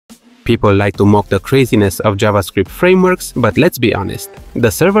People like to mock the craziness of JavaScript frameworks, but let's be honest, the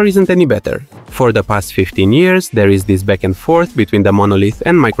server isn't any better. For the past 15 years, there is this back and forth between the monolith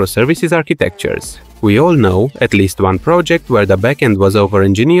and microservices architectures. We all know at least one project where the backend was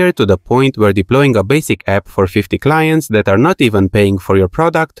over-engineered to the point where deploying a basic app for 50 clients that are not even paying for your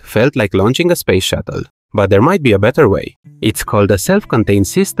product felt like launching a space shuttle. But there might be a better way. It's called a self-contained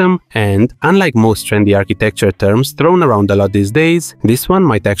system, and unlike most trendy architecture terms thrown around a lot these days, this one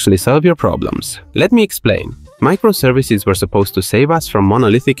might actually solve your problems. Let me explain. Microservices were supposed to save us from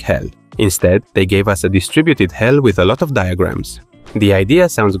monolithic hell. Instead, they gave us a distributed hell with a lot of diagrams. The idea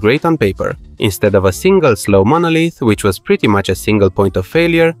sounds great on paper. Instead of a single slow monolith, which was pretty much a single point of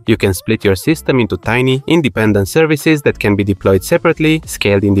failure, you can split your system into tiny, independent services that can be deployed separately,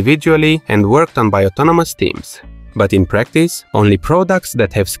 scaled individually, and worked on by autonomous teams. But in practice, only products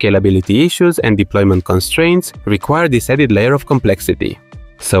that have scalability issues and deployment constraints require this added layer of complexity.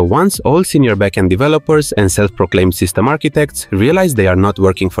 So once all senior backend developers and self-proclaimed system architects realize they are not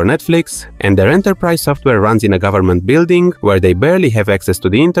working for Netflix, and their enterprise software runs in a government building where they barely have access to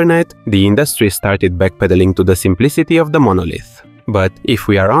the internet, the industry started backpedaling to the simplicity of the monolith. But if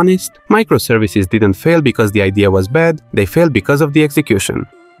we are honest, microservices didn't fail because the idea was bad, they failed because of the execution.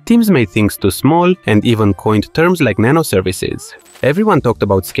 Teams made things too small and even coined terms like nanoservices. Everyone talked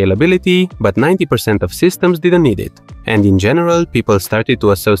about scalability, but 90% of systems didn't need it. And in general, people started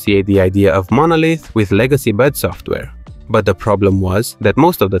to associate the idea of monolith with legacy bad software. But the problem was that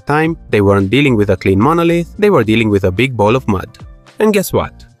most of the time, they weren't dealing with a clean monolith, they were dealing with a big ball of mud. And guess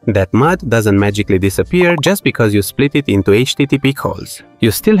what? That mud doesn't magically disappear just because you split it into HTTP calls.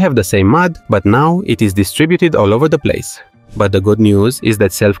 You still have the same mud, but now it is distributed all over the place. But the good news is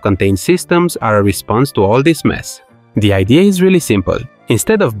that self-contained systems are a response to all this mess. The idea is really simple.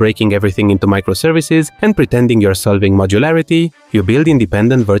 Instead of breaking everything into microservices and pretending you're solving modularity, you build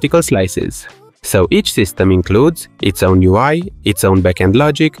independent vertical slices. So each system includes its own UI, its own backend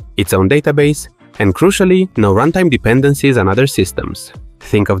logic, its own database, and crucially, no runtime dependencies on other systems.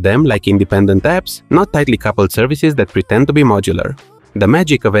 Think of them like independent apps, not tightly coupled services that pretend to be modular. The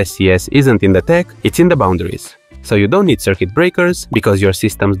magic of SCS isn't in the tech, it's in the boundaries. So you don't need circuit breakers because your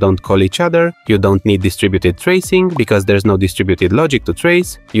systems don't call each other, you don't need distributed tracing because there's no distributed logic to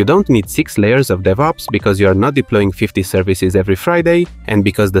trace, you don't need 6 layers of DevOps because you are not deploying 50 services every Friday, and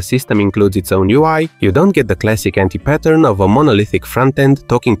because the system includes its own UI, you don't get the classic anti-pattern of a monolithic frontend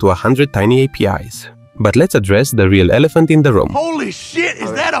talking to 100 tiny APIs. But let's address the real elephant in the room. Holy shit,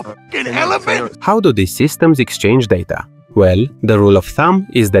 is that a fucking elephant? How do these systems exchange data? Well, the rule of thumb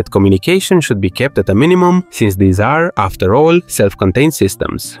is that communication should be kept at a minimum, since these are, after all, self-contained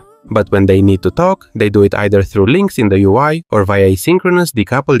systems. But when they need to talk, they do it either through links in the UI or via asynchronous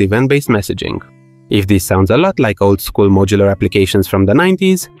decoupled event-based messaging. If this sounds a lot like old-school modular applications from the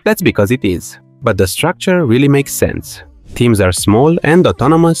 90s, that's because it is. But the structure really makes sense. Teams are small and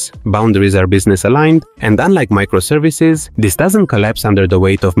autonomous, boundaries are business-aligned, and unlike microservices, this doesn't collapse under the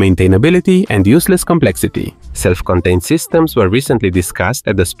weight of maintainability and useless complexity. Self-contained systems were recently discussed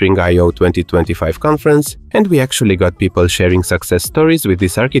at the Spring I/O 2025 conference, and we actually got people sharing success stories with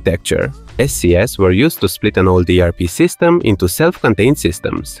this architecture. SCS were used to split an old ERP system into self-contained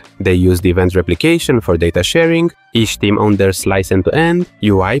systems. They used event replication for data sharing, each team owned their slice end-to-end,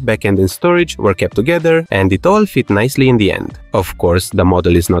 UI, backend and storage were kept together, and it all fit nicely in the end. Of course, the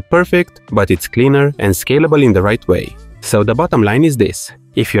model is not perfect, but it's cleaner and scalable in the right way. So the bottom line is this.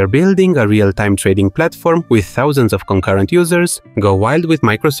 If you're building a real-time trading platform with thousands of concurrent users, go wild with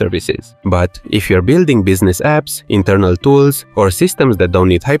microservices. But if you're building business apps, internal tools, or systems that don't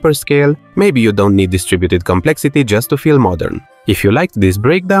need hyperscale, maybe you don't need distributed complexity just to feel modern. If you liked this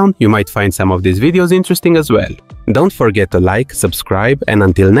breakdown, you might find some of these videos interesting as well. Don't forget to like, subscribe, and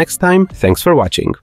until next time, thanks for watching.